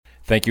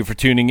Thank you for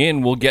tuning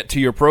in. We'll get to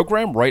your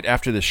program right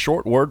after this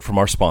short word from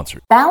our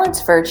sponsor.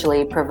 Balance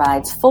Virtually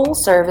provides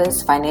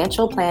full-service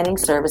financial planning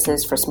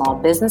services for small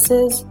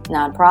businesses,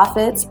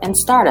 nonprofits, and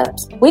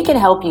startups. We can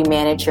help you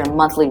manage your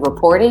monthly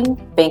reporting,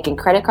 bank and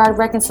credit card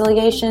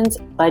reconciliations,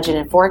 budget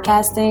and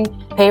forecasting,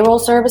 payroll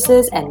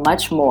services, and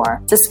much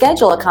more. To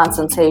schedule a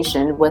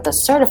consultation with a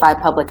certified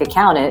public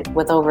accountant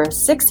with over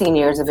 16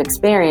 years of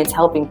experience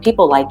helping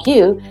people like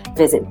you,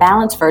 visit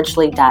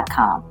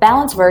balancevirtually.com.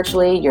 Balance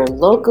Virtually, your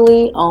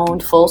locally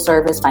owned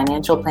full-service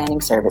financial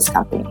planning service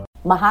company.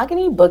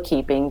 Mahogany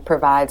Bookkeeping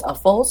provides a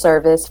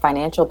full-service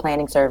financial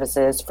planning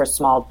services for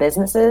small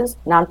businesses,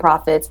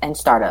 nonprofits, and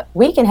startups.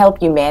 We can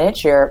help you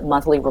manage your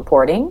monthly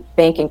reporting,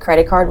 bank and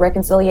credit card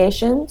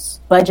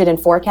reconciliations, budget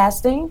and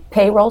forecasting,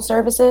 payroll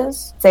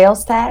services,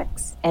 sales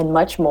tax, and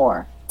much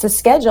more. To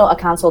schedule a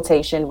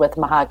consultation with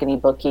Mahogany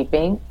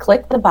Bookkeeping,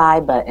 click the buy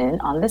button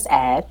on this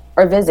ad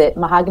or visit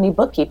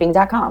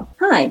mahoganybookkeeping.com.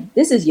 Hi,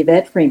 this is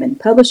Yvette Freeman,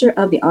 publisher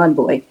of The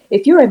Envoy.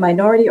 If you're a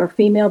minority or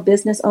female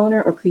business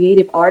owner or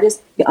creative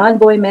artist, The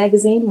Envoy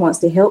magazine wants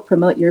to help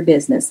promote your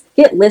business.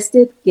 Get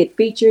listed, get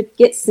featured,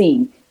 get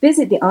seen.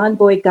 Visit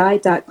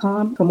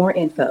theenvoyguide.com for more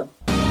info.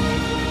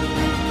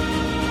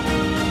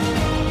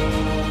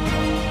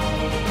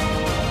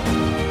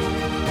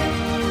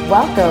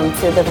 Welcome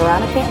to the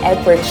Veronica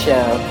Edwards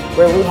Show,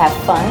 where we have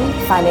fun,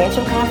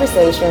 financial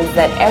conversations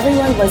that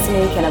everyone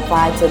listening can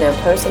apply to their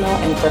personal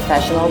and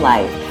professional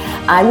life.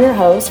 I'm your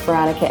host,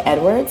 Veronica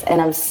Edwards,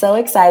 and I'm so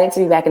excited to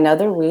be back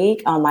another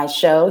week on my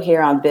show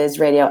here on Biz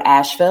Radio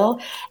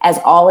Asheville. As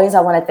always,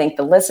 I want to thank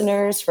the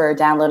listeners for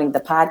downloading the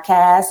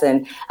podcast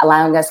and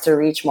allowing us to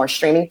reach more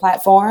streaming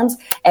platforms.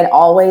 And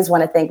always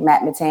want to thank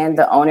Matt Matan,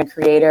 the owner and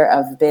creator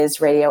of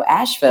Biz Radio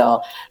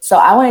Asheville. So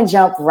I want to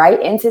jump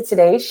right into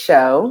today's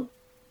show.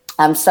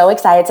 I'm so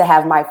excited to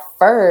have my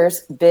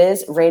first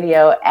Biz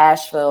Radio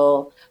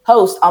Asheville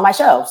host on my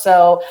show.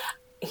 So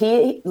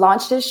he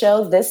launched his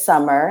show this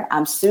summer.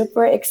 I'm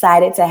super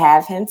excited to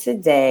have him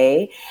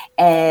today.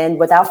 And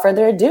without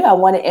further ado, I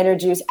want to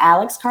introduce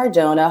Alex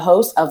Cardona,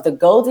 host of The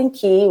Golden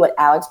Key with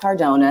Alex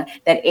Cardona,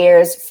 that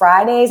airs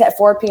Fridays at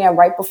 4 p.m.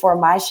 right before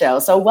my show.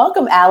 So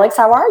welcome, Alex.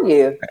 How are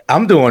you?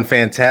 I'm doing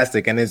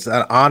fantastic. And it's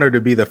an honor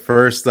to be the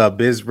first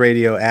Biz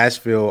Radio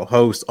Asheville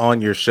host on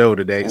your show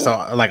today. So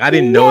I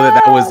didn't know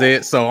that was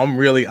it. So I'm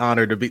really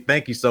honored to be.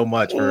 Thank you so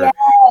much for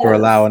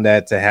allowing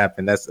that to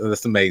happen. That's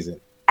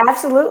amazing.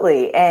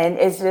 Absolutely. And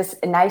it's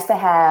just nice to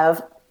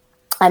have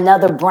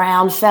another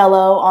brown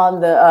fellow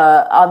on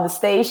the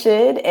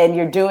station, and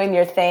you're doing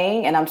your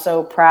thing. And I'm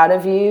so proud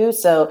of you.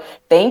 So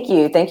thank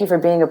you. Thank you for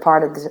being a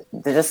part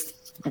of this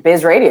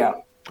Biz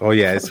Radio. Oh,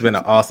 yeah. It's been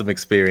an awesome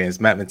experience.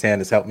 Matt Matan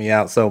has helped me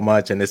out so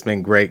much. And it's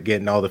been great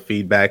getting all the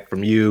feedback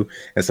from you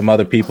and some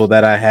other people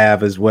that I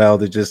have as well.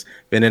 That just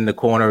been in the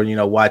corner,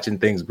 watching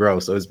things grow.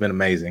 So it's been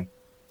amazing.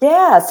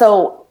 Yeah.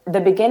 So the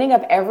beginning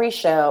of every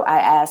show, I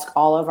ask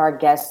all of our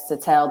guests to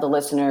tell the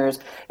listeners,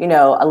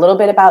 a little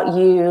bit about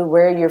you,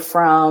 where you're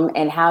from,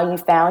 and how you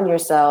found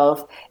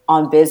yourself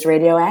on Biz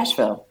Radio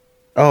Asheville.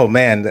 Oh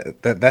man,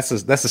 that's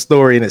a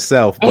story in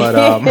itself, but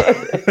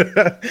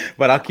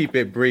but I'll keep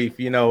it brief.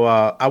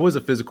 I was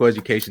a physical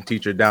education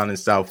teacher down in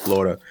South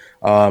Florida,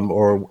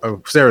 or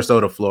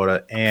Sarasota,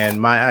 Florida, and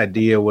my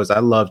idea was I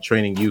love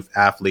training youth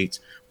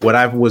athletes. What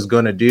I was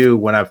going to do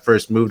when I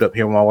first moved up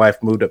here, when my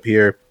wife moved up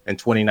here in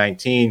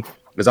 2019,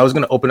 because I was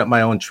going to open up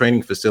my own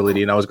training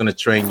facility and I was going to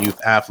train youth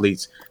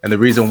athletes. And the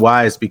reason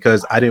why is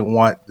because I didn't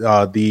want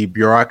the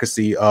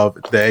bureaucracy of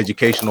the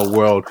educational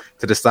world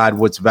to decide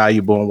what's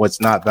valuable and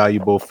what's not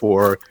valuable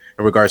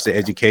in regards to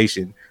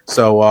education.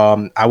 So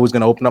I was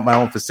going to open up my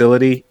own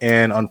facility.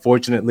 And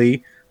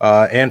unfortunately,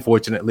 and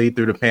fortunately,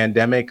 through the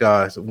pandemic,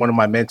 one of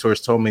my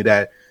mentors told me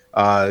that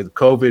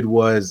COVID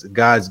was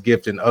God's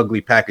gift in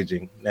ugly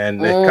packaging.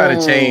 And it kind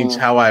of changed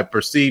how I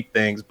perceive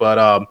things.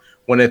 But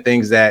one of the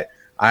things that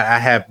I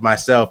have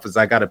myself is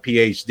I got a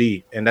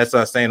PhD, and that's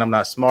not saying I'm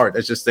not smart.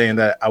 That's just saying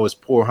that I was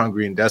poor,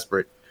 hungry, and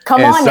desperate.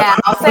 Come on now.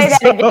 I'll say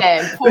that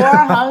again. Poor,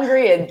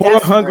 hungry, and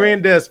desperate. Poor, hungry,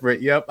 and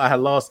desperate. Yep. I had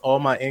lost all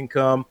my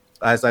income.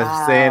 As I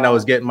was saying, I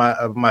was getting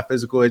my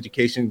physical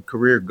education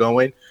career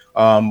going,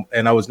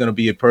 and I was going to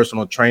be a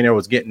personal trainer. I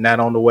was getting that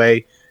on the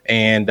way,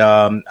 and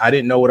I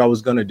didn't know what I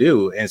was going to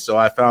do. And so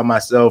I found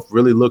myself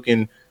really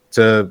looking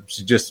to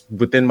just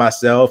within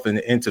myself and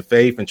into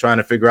faith and trying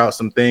to figure out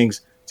some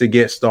things to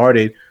get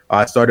started.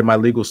 I started my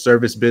legal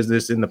service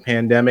business in the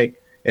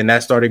pandemic, and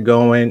that started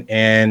going.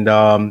 And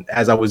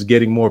as I was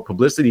getting more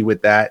publicity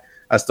with that,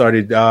 I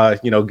started,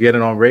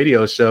 getting on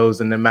radio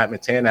shows. And then Matt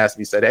Matan asked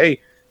me, said,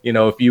 hey,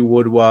 if you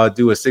would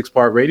do a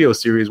 6-part radio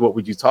series, what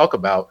would you talk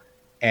about?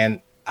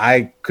 And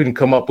I couldn't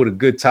come up with a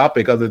good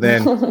topic other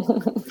than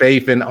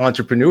faith and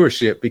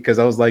entrepreneurship, because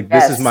I was like,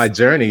 this is my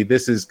journey.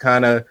 This is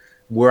kind of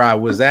where I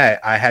was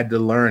at. I had to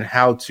learn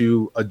how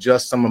to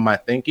adjust some of my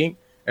thinking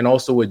and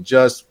also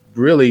adjust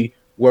really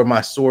where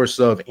my source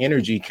of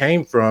energy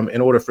came from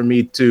in order for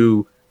me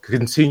to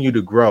continue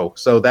to grow.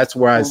 So that's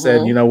where I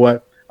said, you know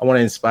what, I want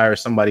to inspire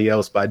somebody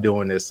else by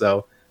doing this.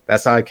 So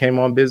that's how I came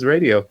on Biz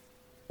Radio.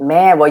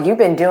 Man, well, you've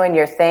been doing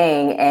your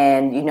thing,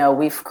 and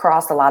we've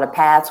crossed a lot of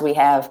paths. We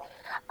have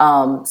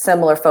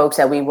similar folks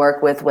that we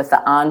work with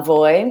the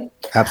Envoy.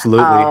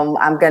 Absolutely.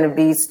 I'm going to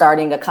be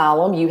starting a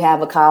column. You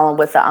have a column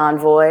with the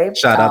Envoy.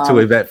 Shout out to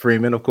Yvette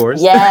Freeman, of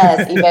course.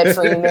 Yes, Yvette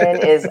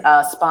Freeman is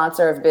a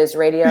sponsor of Biz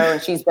Radio,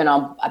 and she's been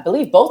on, I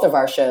believe, both of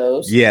our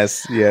shows.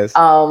 Yes.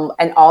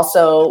 And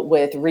also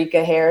with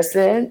Rika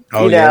Harrison.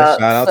 Oh, yeah.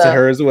 Shout out to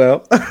her as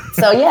well.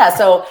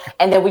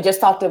 And then we just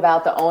talked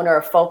about the owner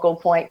of Focal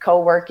Point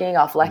Co-working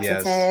off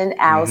Lexington,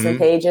 Allison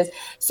Pages.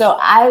 So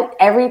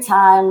every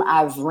time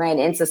I've ran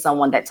into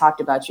someone that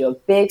talked about you, a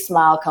big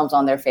smile comes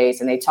on their face,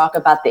 and they talk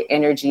about the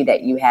energy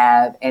that you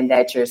have and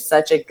that you're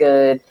such a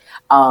good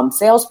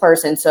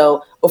salesperson.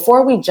 So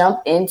before we jump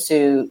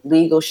into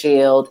Legal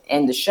Shield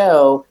and the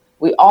show,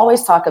 we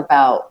always talk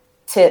about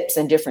tips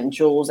and different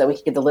jewels that we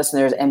can give the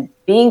listeners. And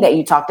being that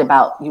you talked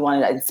about, you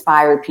wanted to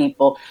inspire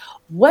people,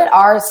 what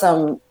are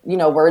some,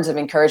 words of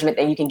encouragement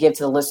that you can give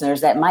to the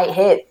listeners that might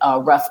hit a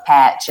rough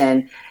patch,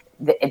 and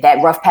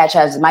that rough patch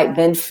might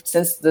been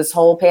since this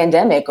whole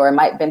pandemic, or it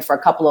might have been for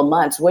a couple of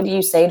months? What do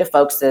you say to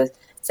folks to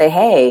say,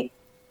 hey,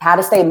 how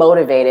to stay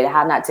motivated,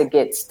 how not to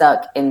get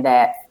stuck in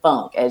that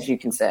funk, as you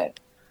can say?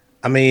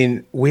 I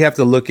mean, we have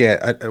to look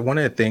at one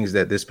of the things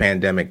that this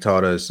pandemic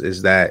taught us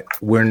is that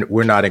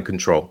we're not in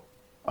control.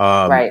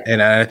 Right.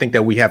 And I think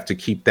that we have to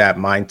keep that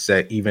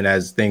mindset even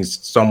as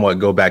things somewhat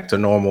go back to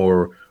normal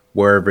or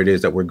wherever it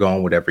is that we're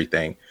going with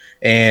everything.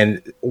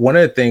 And one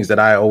of the things that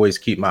I always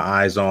keep my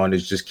eyes on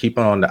is just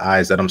keeping on the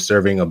eyes that I'm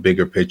serving a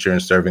bigger picture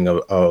and serving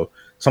a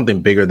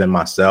something bigger than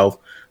myself.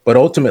 But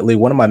ultimately,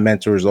 one of my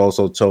mentors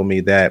also told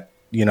me that,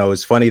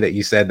 it's funny that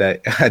you said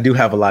that. I do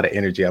have a lot of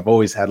energy. I've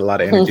always had a lot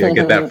of energy. I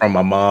get that from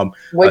my mom.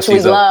 Which we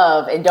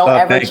love and don't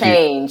ever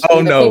change. Oh,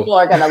 no. People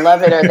are going to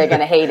love it or they're going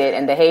to hate it.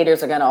 And the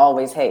haters are going to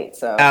always hate.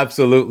 So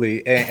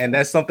absolutely. And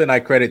that's something I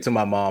credit to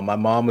my mom. My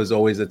mom was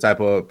always the type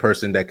of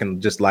person that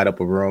can just light up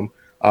a room.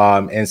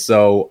 And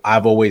so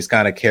I've always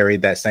kind of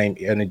carried that same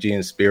energy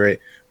and spirit.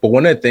 But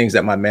one of the things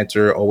that my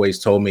mentor always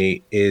told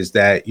me is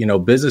that,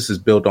 business is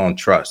built on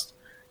trust.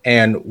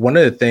 And one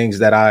of the things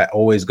that I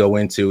always go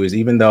into is,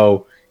 even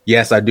though,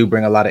 yes, I do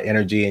bring a lot of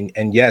energy,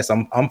 and yes,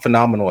 I'm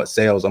phenomenal at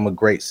sales. I'm a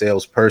great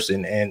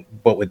salesperson.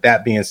 But with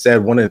that being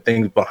said, one of the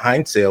things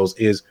behind sales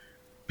is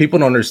people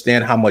don't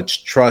understand how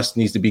much trust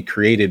needs to be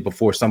created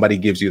before somebody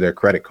gives you their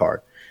credit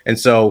card. And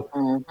so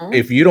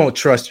if you don't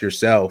trust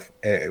yourself,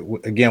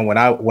 again, when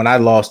I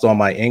lost all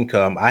my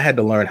income, I had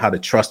to learn how to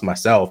trust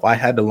myself. I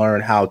had to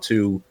learn how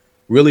to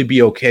really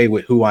be okay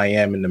with who I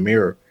am in the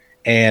mirror.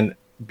 And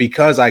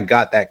because I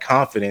got that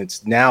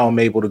confidence, now I'm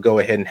able to go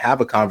ahead and have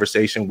a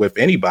conversation with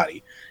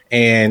anybody.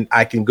 And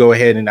I can go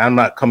ahead and I'm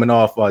not coming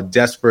off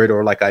desperate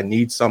or like I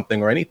need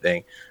something or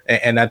anything.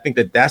 And I think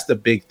that that's the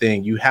big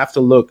thing. You have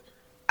to look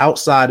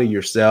outside of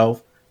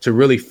yourself to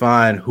really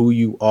find who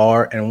you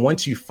are. And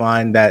once you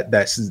find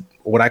that's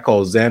what I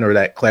call Zen, or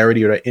that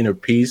clarity or that inner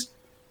peace,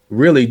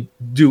 really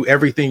do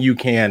everything you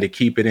can to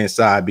keep it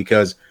inside,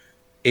 because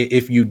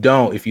if you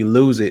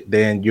lose it,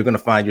 then you're going to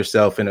find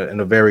yourself in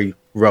a very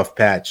rough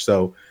patch.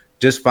 So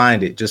just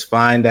find it. Just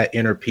find that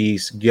inner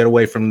peace. Get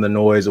away from the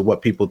noise of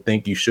what people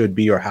think you should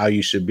be or how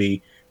you should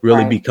be.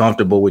 Really be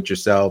comfortable with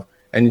yourself,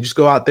 and just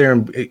go out there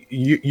and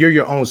you're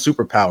your own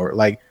superpower.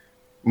 Like,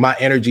 my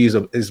energy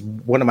is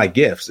one of my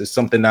gifts. It's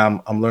something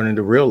I'm learning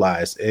to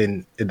realize,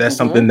 and that's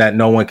something that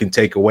no one can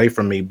take away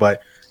from me.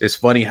 But it's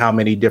funny how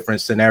many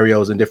different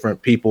scenarios and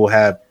different people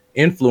have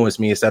influenced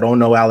me and said, "Oh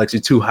no, Alex,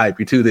 you're too hype.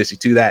 You're too this. You're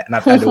too that," and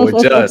I've had to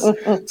adjust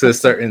to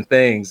certain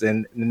things.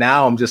 And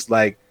now I'm just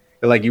like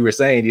you were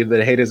saying, either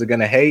the haters are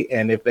going to hate,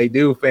 and if they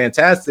do,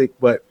 fantastic.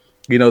 But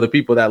the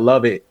people that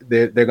love it,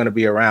 they're going to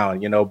be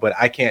around. But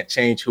I can't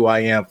change who I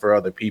am for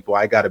other people.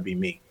 I got to be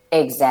me.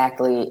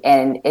 Exactly.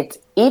 And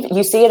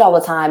you see it all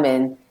the time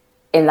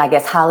in I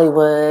guess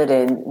Hollywood,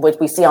 and what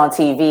we see on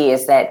TV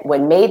is that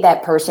what made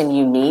that person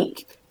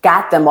unique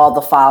got them all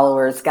the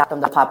followers, got them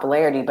the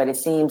popularity. But it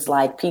seems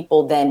like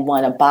people then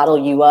want to bottle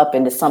you up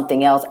into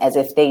something else as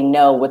if they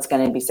know what's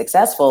going to be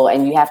successful.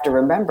 And you have to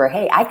remember,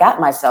 hey, I got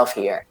myself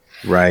here.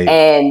 Right.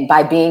 And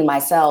by being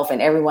myself,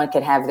 and everyone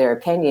can have their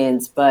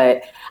opinions,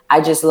 but I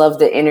just love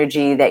the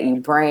energy that you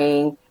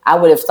bring. I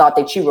would have thought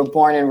that you were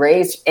born and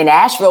raised in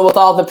Asheville with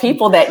all the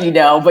people that you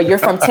know, but you're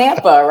from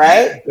Tampa,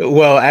 right?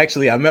 Well,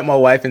 actually, I met my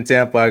wife in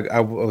Tampa. I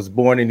was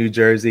born in New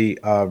Jersey,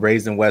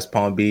 raised in West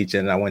Palm Beach,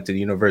 and I went to the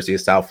University of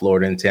South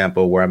Florida in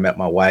Tampa, where I met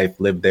my wife,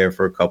 lived there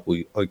for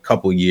a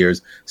couple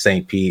years,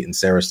 St. Pete and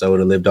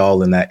Sarasota, lived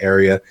all in that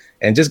area,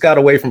 and just got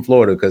away from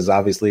Florida because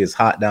obviously it's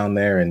hot down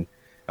there. And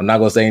I'm not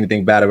going to say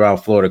anything bad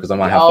about Florida because I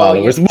might have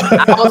followers.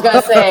 I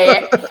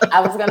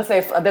was going to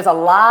say there's a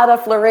lot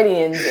of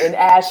Floridians in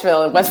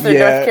Asheville and Western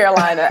North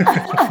Carolina.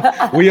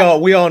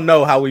 we all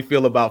know how we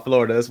feel about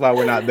Florida. That's why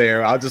we're not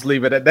there. I'll just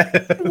leave it at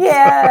that.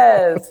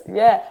 Yes.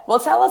 Yeah. Well,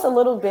 tell us a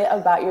little bit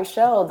about your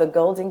show, The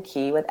Golden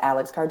Key with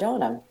Alex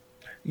Cardona.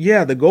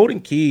 Yeah, the golden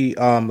key,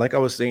 like I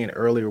was saying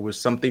earlier, was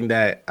something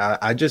that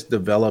I just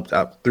developed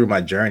up through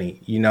my journey.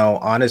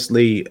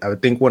 Honestly, I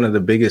think one of the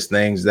biggest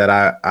things that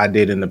I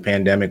did in the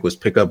pandemic was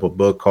pick up a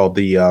book called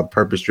The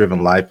Purpose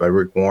Driven Life by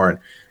Rick Warren.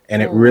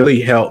 And it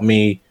really helped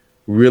me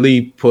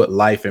really put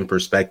life in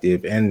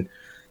perspective. And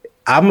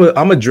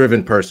I'm a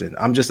driven person.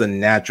 I'm just a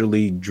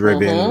naturally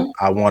driven.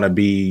 I want to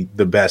be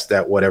the best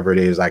at whatever it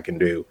is I can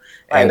do,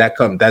 and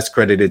Right. that's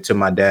credited to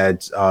my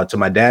dad's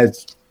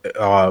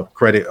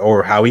credit,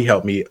 or how he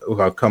helped me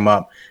come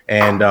up.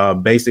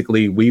 And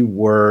basically, we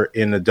were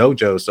in a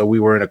dojo, so we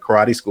were in a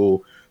karate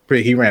school.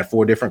 He ran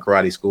 4 different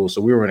karate schools,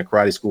 so we were in a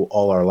karate school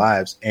all our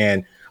lives.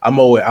 And I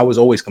was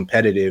always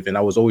competitive, and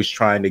I was always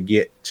trying to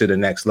get to the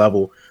next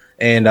level.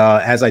 And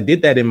as I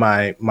did that in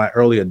my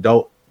early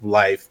adult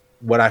life,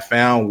 what I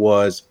found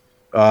was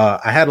I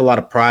had a lot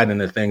of pride in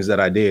the things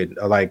that I did.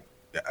 Like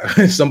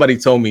somebody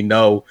told me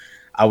no,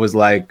 I was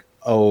like,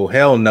 oh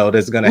hell no,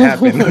 that's gonna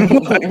happen.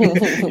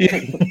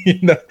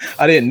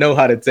 I didn't know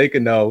how to take a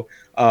no,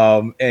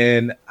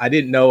 and I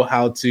didn't know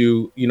how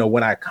to,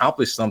 when I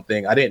accomplished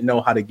something, I didn't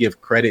know how to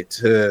give credit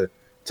to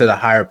the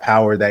higher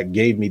power that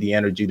gave me the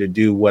energy to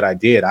do what I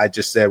did. I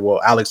just said,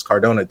 well, Alex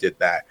Cardona did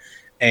that,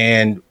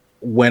 and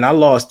when I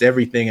lost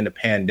everything in the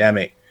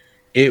pandemic,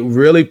 it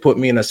really put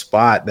me in a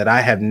spot that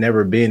I have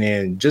never been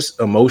in, just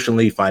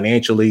emotionally,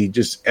 financially,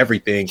 just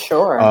everything.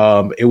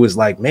 Sure. It was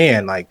like,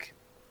 man, like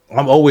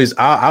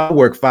I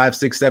work 5,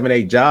 6, 7,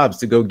 8 jobs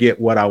to go get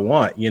what I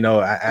want.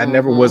 I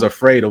never was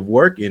afraid of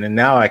working, and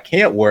now I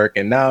can't work.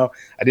 And now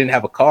I didn't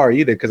have a car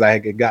either, because I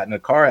had gotten a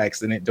car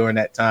accident during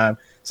that time.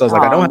 So I was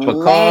like, I don't have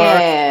a car.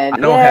 I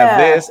don't have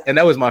this. And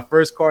that was my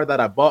first car that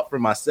I bought for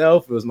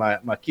myself. It was my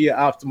Kia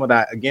Optima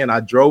that, again, I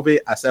drove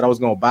it. I said I was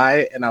going to buy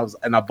it, and I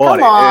bought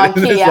it. Come on,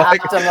 Kia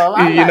Optima.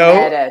 I'm not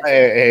mad at you.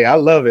 Hey, I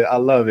love it. I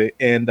love it.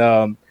 And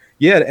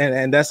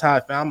and that's how I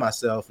found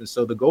myself. And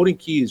so the golden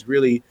key is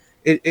really,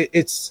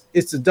 it's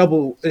a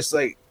double, it's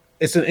like,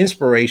 it's an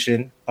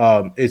inspiration.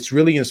 It's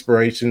really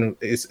inspiration.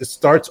 It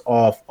starts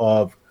off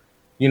of,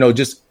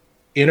 just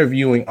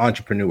interviewing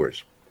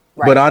entrepreneurs.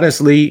 Right. But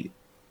honestly,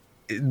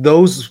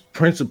 those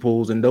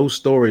principles and those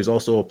stories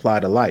also apply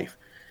to life.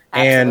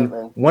 Absolutely.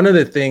 And one of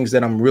the things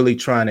that I'm really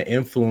trying to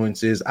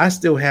influence is, I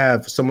still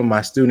have some of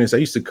my students. I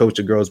used to coach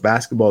a girls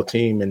basketball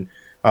team, and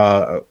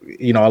I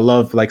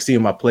love like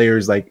seeing my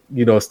players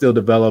still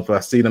develop. I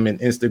see them in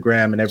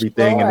Instagram and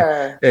everything.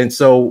 Sure. And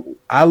so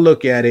I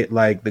look at it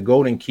like the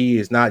golden key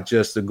is not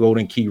just the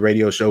golden key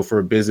radio show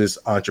for business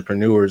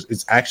entrepreneurs.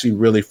 It's actually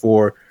really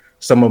for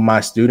some of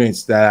my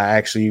students that I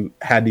actually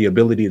had the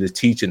ability to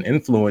teach and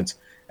influence.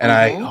 And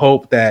I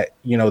hope that,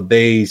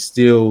 they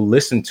still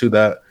listen to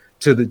the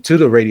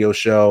radio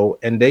show,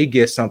 and they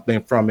get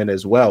something from it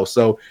as well.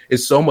 So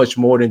it's so much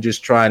more than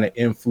just trying to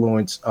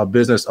influence a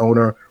business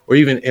owner, or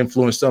even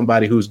influence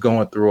somebody who's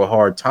going through a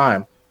hard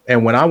time.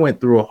 And when I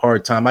went through a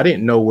hard time, I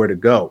didn't know where to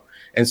go.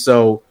 And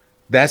so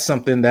that's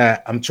something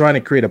that I'm trying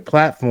to create a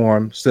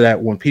platform, so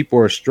that when people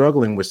are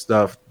struggling with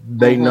stuff,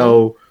 they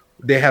know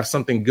they have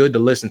something good to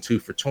listen to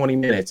for 20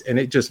 minutes. And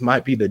it just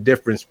might be the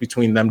difference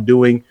between them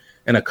doing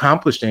and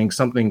accomplishing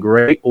something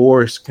great,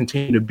 or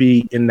continue to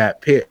be in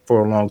that pit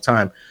for a long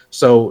time.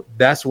 So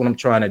that's what I'm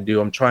trying to do.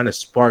 I'm trying to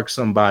spark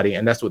somebody,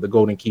 and that's what the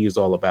golden key is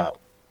all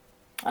about.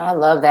 I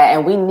love that.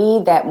 And we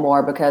need that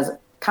more, because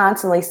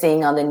constantly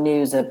seeing on the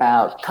news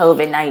about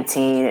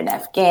COVID-19 and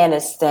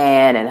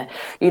Afghanistan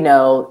and,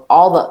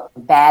 all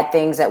the bad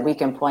things that we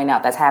can point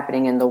out that's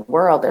happening in the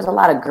world. There's a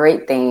lot of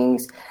great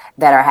things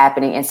that are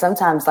happening. And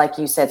sometimes, like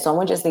you said,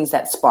 someone just needs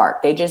that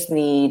spark.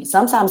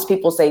 Sometimes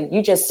people say,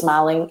 you just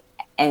smiling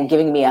and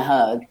giving me a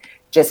hug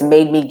just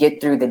made me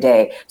get through the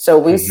day. So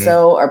we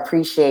so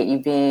appreciate you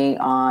being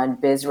on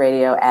Biz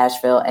Radio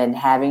Asheville and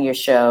having your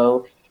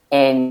show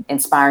and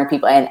inspiring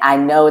people. And I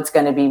know it's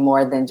going to be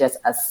more than just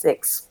a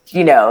 6,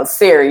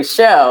 series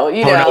show.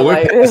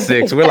 We're past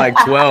 6. We're like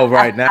 12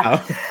 right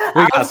now.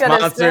 We got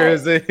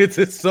sponsors.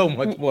 It's so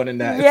much more than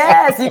that.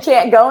 Yes, you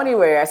can't go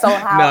anywhere. So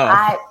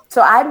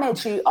I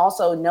met you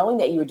also knowing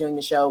that you were doing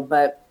the show,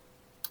 but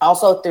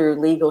also through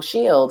Legal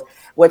Shield,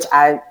 which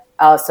I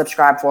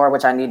subscribe for,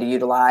 which I need to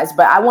utilize.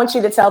 But I want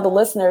you to tell the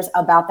listeners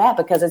about that,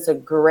 because it's a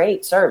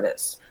great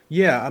service.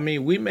 Yeah, I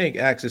mean, we make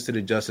access to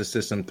the justice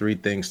system 3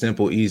 things: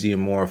 simple, easy,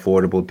 and more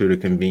affordable through the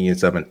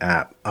convenience of an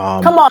app.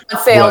 Come on,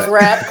 sales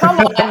rep. Come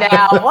on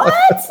now.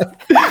 What?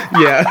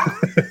 Yeah.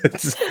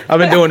 I've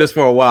been doing this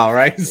for a while,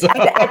 right? So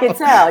I can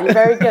tell. You're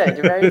very good.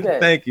 You're very good.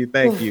 Thank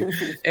you.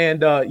 And,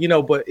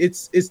 but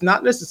it's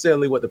not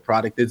necessarily what the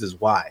product is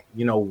why.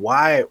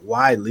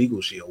 Why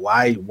Legal Shield?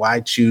 Why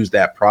choose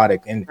that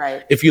product? And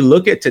if you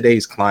look at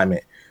today's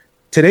climate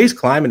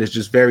is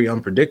just very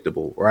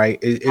unpredictable, right?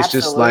 It's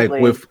just like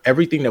with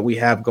everything that we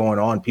have going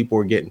on, people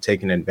are getting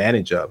taken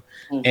advantage of.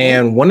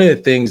 And one of the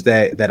things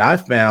that I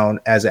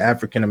found as an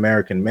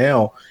African-American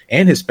male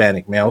and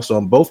Hispanic male, so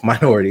I'm both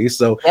minorities.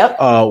 So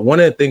one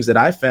of the things that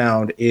I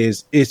found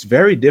is it's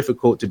very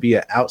difficult to be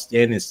an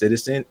outstanding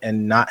citizen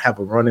and not have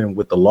a run-in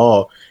with the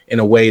law in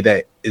a way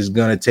that is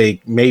going to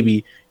take,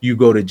 maybe you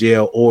go to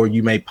jail, or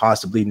you may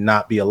possibly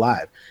not be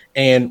alive.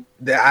 And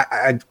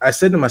I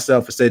said to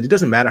myself, I said, it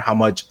doesn't matter how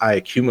much I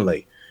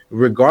accumulate.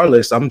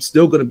 Regardless, I'm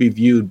still going to be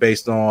viewed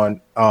based on,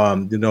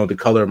 the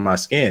color of my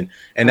skin.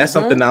 And that's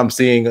something I'm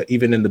seeing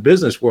even in the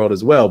business world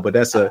as well. But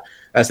that's a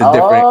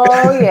different,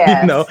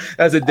 Yes.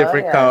 that's a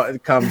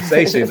different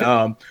conversation.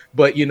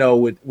 But,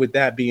 with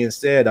that being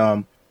said,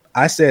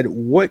 I said,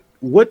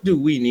 what do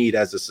we need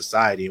as a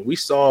society? And we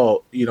saw,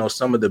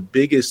 some of the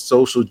biggest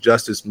social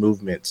justice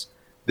movements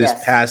this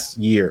past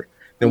year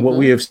than what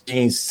we have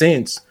seen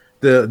since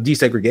the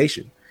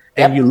desegregation.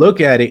 And you look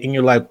at it and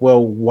you're like,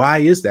 well, why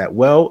is that?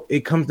 Well,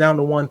 it comes down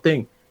to one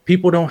thing.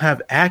 People don't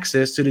have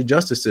access to the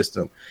justice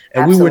system.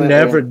 And we were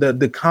never,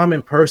 the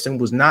common person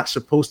was not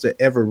supposed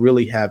to ever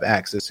really have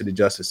access to the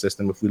justice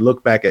system. If we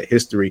look back at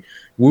history,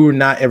 we were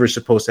not ever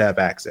supposed to have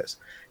access.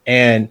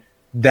 And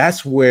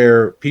that's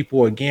where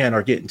people, again,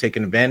 are getting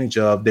taken advantage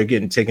of. They're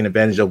getting taken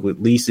advantage of with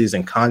leases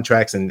and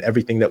contracts and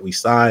everything that we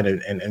sign,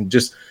 and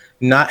just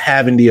not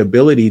having the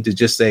ability to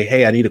just say,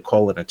 hey, I need to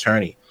call an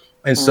attorney.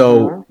 And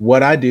so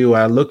what I do,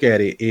 I look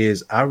at it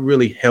is I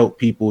really help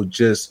people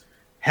just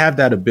have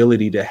that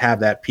ability to have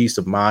that peace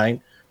of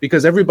mind,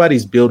 because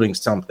everybody's building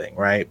something,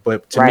 right?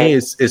 But to me,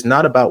 it's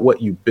not about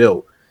what you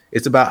build.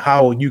 It's about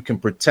how you can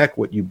protect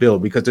what you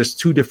build, because there's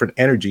two different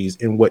energies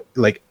in what,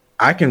 like,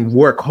 I can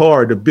work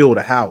hard to build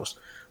a house,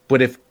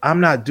 but if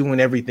I'm not doing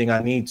everything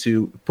I need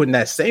to, putting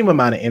that same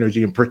amount of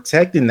energy in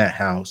protecting that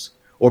house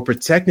or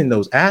protecting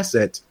those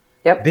assets,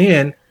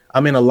 then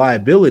I'm in a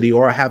liability,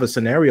 or I have a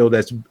scenario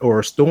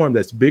or a storm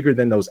that's bigger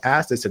than those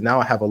assets. And now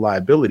I have a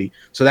liability.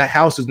 So that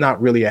house is not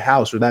really a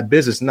house, or that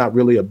business is not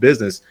really a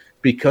business,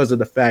 because of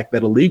the fact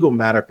that a legal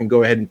matter can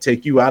go ahead and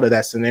take you out of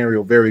that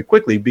scenario very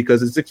quickly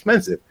because it's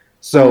expensive.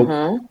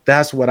 So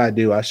that's what I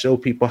do. I show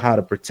people how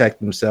to protect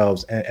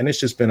themselves. And it's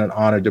just been an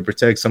honor to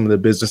protect some of the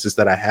businesses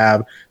that I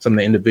have, some of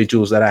the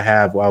individuals that I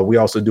have, while we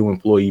also do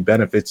employee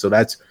benefits. So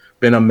that's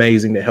been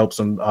amazing to help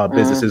some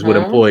businesses with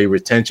employee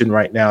retention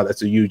right now.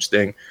 That's a huge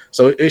thing.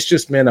 So it's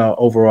just been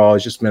overall,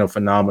 it's just been a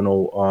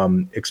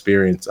phenomenal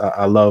experience.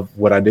 I love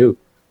what I do.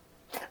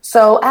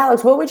 So,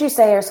 Alex, what would you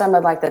say are some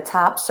of like the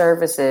top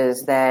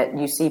services that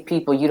you see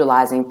people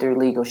utilizing through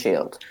Legal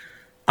Shield?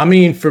 I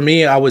mean, for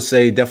me, I would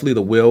say definitely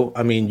the will.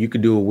 I mean, you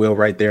could do a will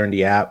right there in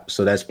the app.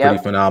 So that's pretty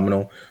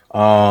phenomenal.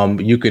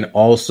 You can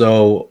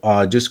also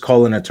just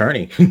call an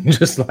attorney,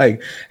 just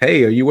like,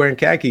 hey, are you wearing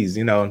khakis?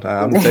 I'm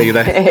gonna tell you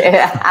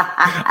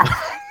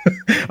that.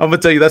 I'm gonna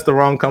tell you that's the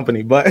wrong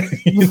company, but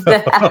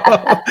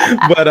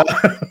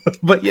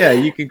but yeah,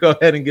 you can go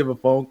ahead and give a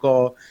phone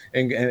call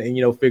and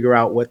figure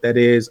out what that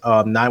is.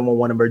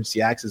 911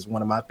 emergency access is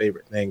one of my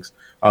favorite things,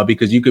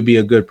 because you could be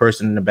a good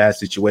person in a bad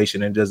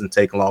situation and it doesn't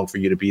take long for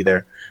you to be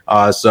there.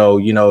 So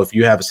if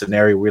you have a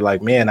scenario where you're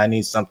like, man, I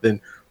need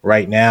something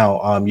right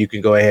now, you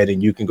can go ahead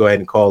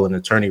and call an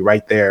attorney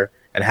right there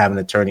and have an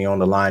attorney on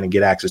the line and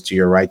get access to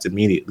your rights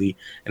immediately.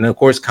 And of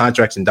course,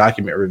 contracts and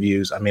document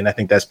reviews. I mean, I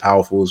think that's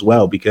powerful as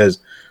well, because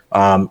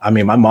my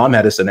mom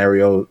had a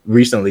scenario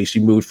recently.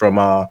 She moved from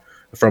a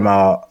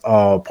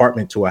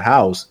apartment to a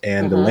house,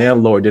 and the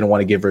landlord didn't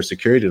want to give her a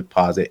security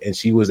deposit, and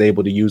she was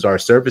able to use our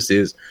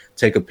services,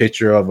 take a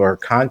picture of her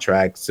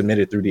contract, submit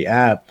it through the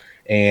app,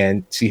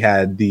 and she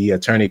had the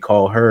attorney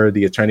call her.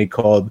 The attorney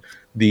called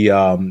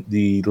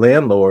the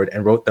landlord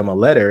and wrote them a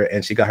letter,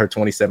 and she got her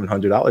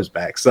 $2,700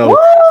 back. So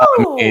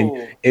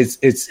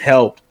it's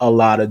helped a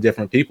lot of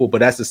different people, but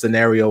that's a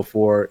scenario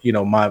for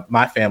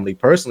my family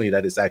personally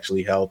that it's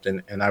actually helped,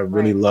 and I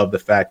really love the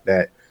fact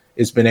that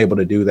it's been able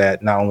to do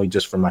that, not only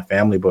just for my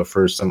family but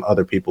for some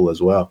other people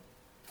as well.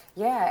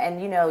 Yeah, and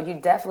you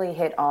definitely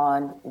hit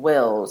on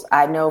wills.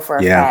 I know for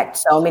a fact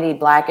so many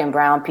Black and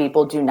brown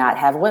people do not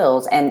have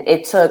wills, and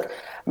it took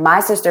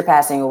my sister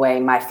passing away,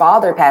 my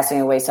father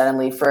passing away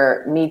suddenly,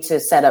 for me to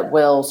set up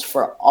wills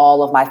for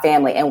all of my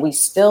family. And we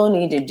still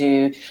need to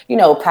do,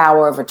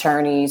 power of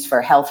attorneys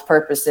for health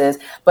purposes.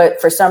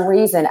 But for some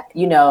reason,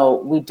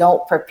 we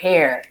don't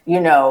prepare,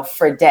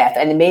 for death.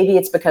 And maybe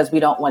it's because we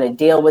don't want to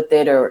deal with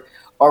it, or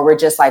we're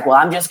just like, well,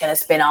 I'm just going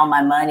to spend all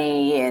my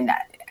money and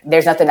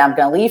there's nothing I'm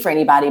going to leave for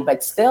anybody.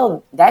 But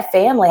still, that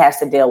family has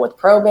to deal with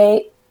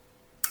probate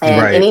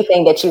and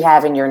anything that you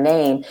have in your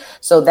name.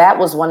 So that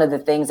was one of the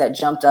things that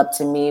jumped up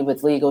to me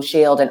with Legal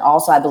Shield. And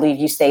also, I believe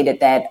you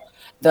stated that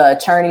the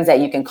attorneys that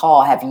you can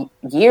call have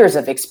years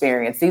of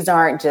experience. These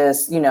aren't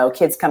just,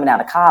 kids coming out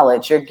of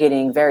college. You're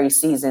getting very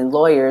seasoned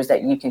lawyers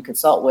that you can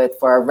consult with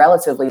for a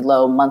relatively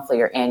low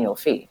monthly or annual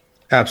fee.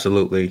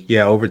 Absolutely.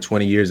 Yeah, over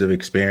 20 years of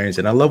experience.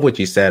 And I love what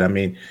you said. I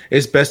mean,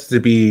 it's best to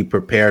be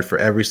prepared for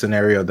every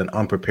scenario than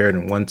unprepared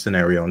in one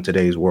scenario in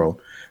today's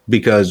world,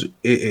 because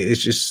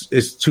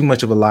it's too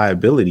much of a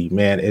liability,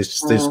 man.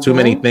 There's too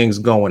many things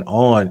going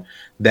on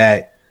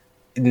that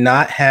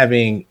not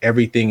having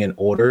everything in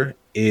order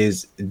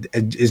is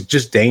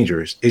just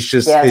dangerous. It's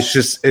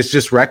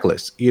just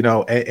reckless,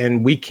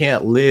 and we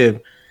can't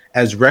live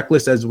as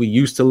reckless as we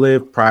used to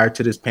live prior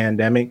to this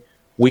pandemic.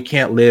 We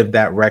can't live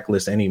that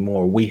reckless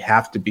anymore. We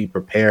have to be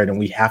prepared, and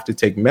we have to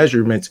take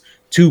measurements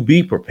to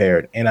be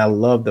prepared. And I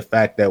love the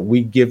fact that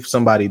we give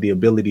somebody the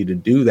ability to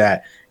do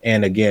that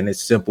And again,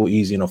 it's simple,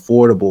 easy, and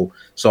affordable.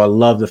 So I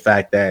love the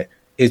fact that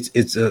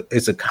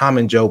it's a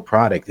common Joe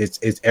product.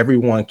 It's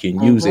everyone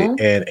can use it,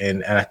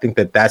 and I think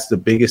that that's the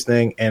biggest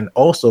thing. And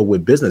also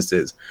with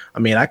businesses, I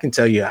mean, I can't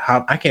tell you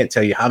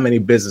how many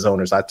business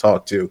owners I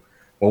talk to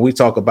when we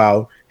talk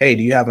about, hey,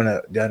 do you have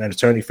an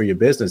attorney for your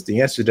business?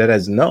 The answer to that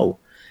is no.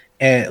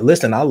 And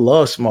listen, I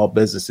love small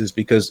businesses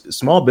because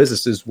small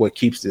business is what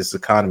keeps this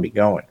economy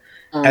going.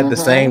 At the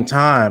same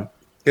time,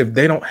 if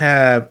they don't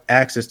have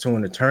access to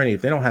an attorney,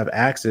 if they don't have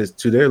access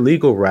to their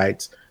legal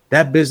rights,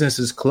 that business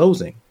is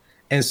closing.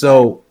 And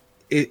so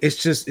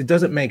it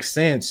doesn't make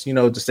sense,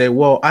 to say,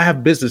 well, I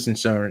have business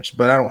insurance,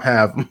 but I don't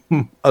have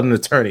an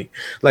attorney.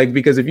 Like,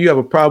 because if you have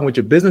a problem with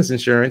your business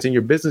insurance and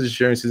your business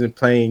insurance isn't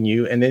paying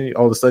you, and then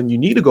all of a sudden you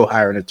need to go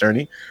hire an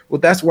attorney, well,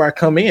 that's where I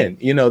come in.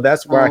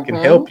 That's where I can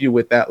help you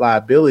with that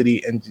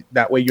liability. And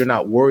that way you're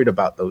not worried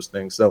about those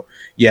things. So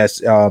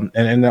yes.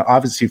 And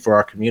obviously for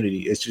our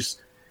community, it's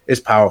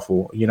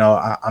powerful.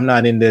 I'm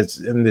not in this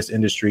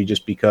industry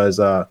just because,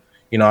 I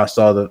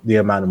saw the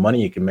amount of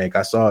money it can make.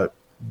 I saw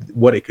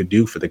what it could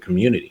do for the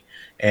community.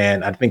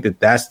 And I think that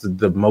that's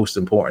the most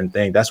important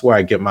thing. That's where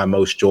I get my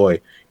most joy,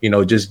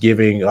 just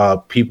giving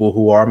people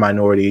who are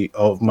minority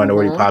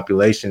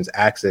populations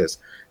access.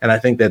 And I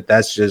think that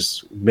that's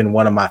just been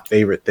one of my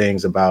favorite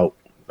things about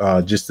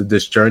just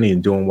this journey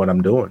and doing what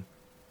I'm doing.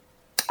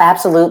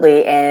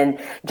 Absolutely. And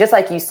just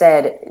like you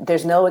said,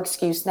 there's no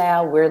excuse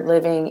now. We're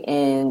living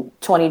in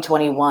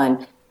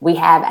 2021. We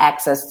have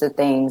access to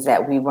things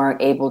that we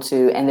weren't able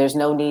to, and there's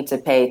no need to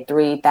pay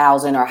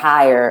 $3,000 or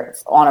higher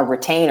on a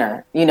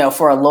retainer,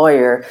 for a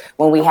lawyer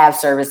when we have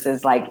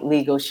services like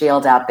Legal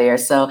Shield out there.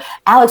 So,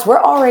 Alex, we're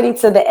already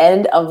to the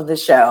end of the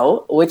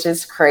show, which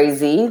is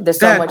crazy. There's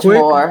so much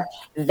more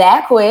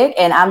that quick,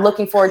 and I'm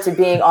looking forward to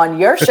being on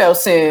your show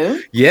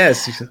soon.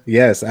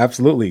 Yes,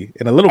 absolutely.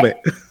 In a little bit.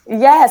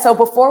 Yeah. So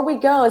before we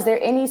go, is there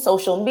any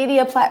social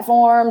media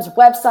platforms,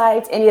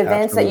 websites, any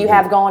events that you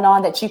have going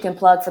on that you can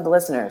plug for the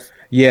listeners?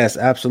 Yes,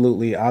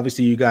 absolutely.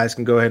 Obviously, you guys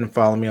can go ahead and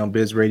follow me on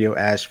Biz Radio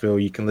Asheville.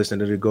 You can listen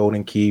to The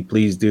Golden Key.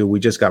 Please do.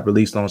 We just got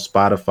released on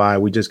Spotify.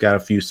 We just got a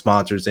few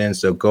sponsors in,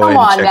 so go ahead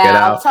and check it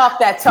out. Talk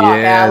that talk,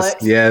 Alex.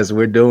 Yes,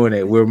 we're doing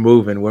it. We're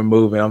moving.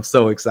 I'm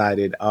so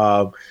excited.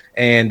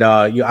 And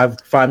you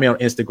find me on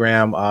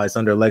Instagram. It's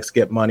under Lex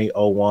Get Money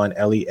 01,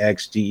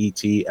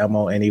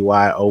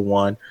 LEXGETMONEY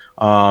 01.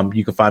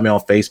 You can find me on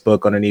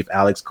Facebook underneath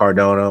Alex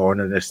Cardona or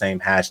under the same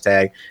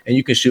hashtag. And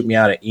you can shoot me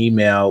out an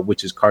email,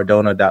 which is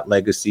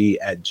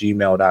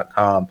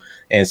cardona.legacy@gmail.com.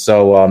 And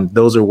so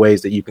those are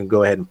ways that you can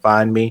go ahead and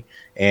find me.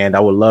 And I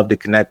would love to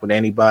connect with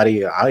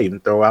anybody. I'll even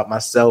throw out my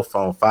cell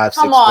phone,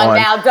 561. Come on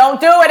now. Don't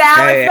do it,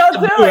 Alex. Hey,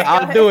 don't do it.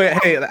 I'll do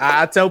it. Hey,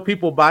 I tell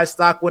people buy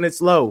stock when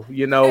it's low,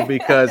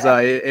 because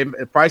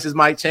prices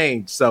might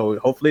change. So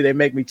hopefully they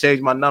make me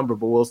change my number,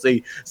 but we'll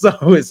see. So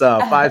it's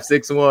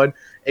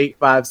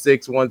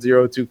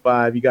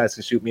 561-856-1025. You guys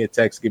can shoot me a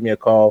text, give me a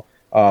call.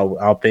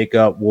 I'll pick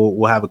up.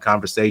 We'll have a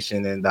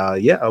conversation. And I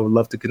would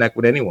love to connect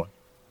with anyone.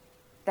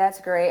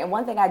 That's great. And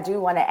one thing I do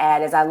want to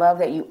add is I love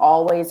that you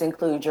always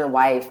include your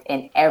wife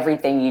in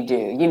everything you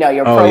do.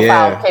 Your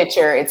profile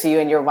picture, it's you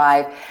and your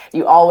wife.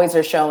 You always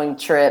are showing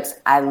trips.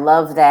 I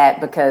love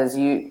that because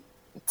you,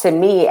 to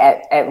me,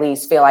 at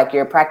least feel like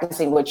you're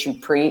practicing what you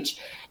preach.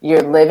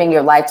 You're living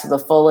your life to the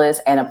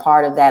fullest. And a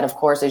part of that, of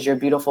course, is your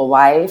beautiful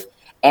wife.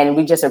 And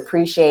we just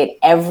appreciate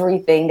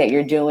everything that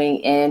you're doing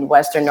in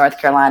Western North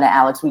Carolina,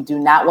 Alex. We do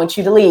not want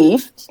you to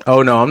leave.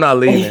 Oh, no, I'm not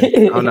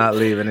leaving. I'm not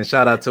leaving. And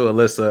shout out to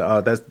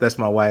Alyssa. That's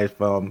my wife.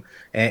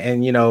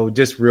 And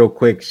just real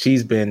quick,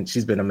 she's been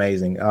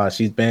amazing.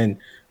 She's been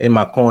in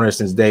my corner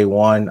since day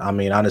one. I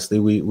mean, honestly,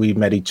 we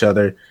met each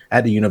other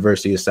at the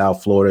University of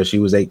South Florida. She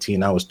was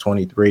 18. I was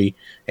 23.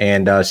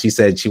 And she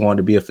said she wanted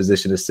to be a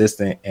physician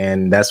assistant.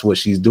 And that's what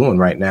she's doing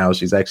right now.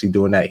 She's actually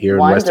doing that here in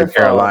Western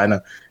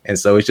Carolina. And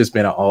so it's just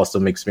been an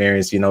awesome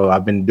experience.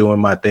 I've been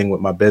doing my thing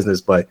with my business,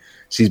 but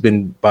she's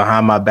been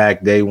behind my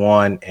back day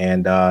one.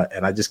 And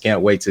I just can't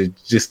wait to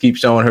just keep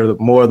showing her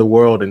more of the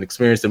world and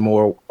experiencing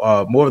more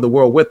of the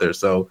world with her.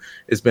 So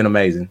it's been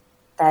amazing.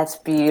 That's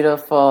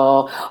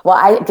beautiful. Well,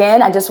 I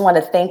just want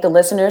to thank the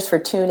listeners for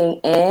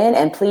tuning in,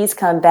 and please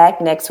come back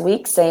next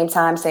week, same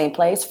time, same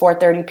place,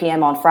 4:30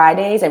 p.m. on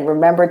Fridays. And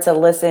remember to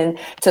listen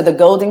to The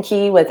Golden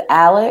Key with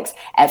Alex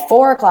at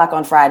 4:00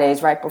 on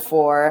Fridays, right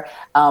before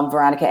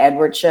Veronica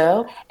Edwards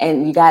show.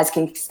 And you guys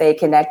can stay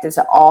connected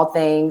to all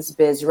things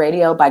Biz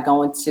Radio by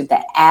going to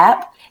the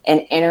app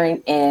and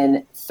entering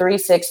in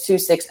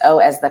 36260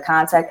 as the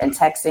contact and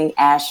texting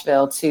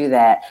Asheville to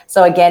that.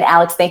 So again,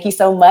 Alex, thank you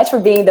so much for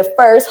being the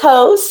first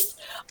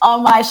host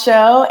on my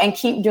show, and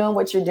keep doing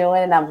what you're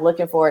doing. And I'm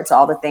looking forward to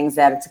all the things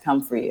that are to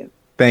come for you.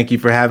 Thank you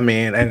for having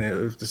me.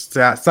 And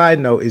side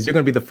note is you're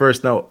going to be the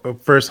first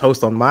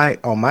host on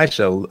my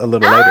show a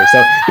little later.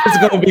 So it's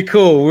going to be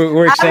cool.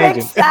 We're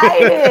exchanging.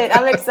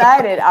 I'm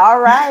excited. All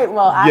right.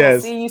 Well, I will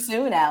see you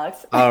soon,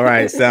 Alex. All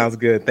right. Sounds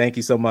good. Thank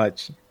you so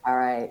much. All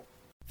right.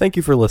 Thank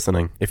you for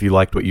listening. If you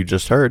liked what you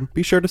just heard,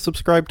 be sure to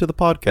subscribe to the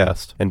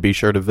podcast, and be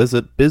sure to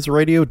visit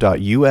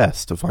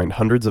bizradio.us to find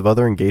hundreds of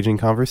other engaging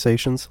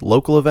conversations,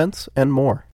 local events, and more.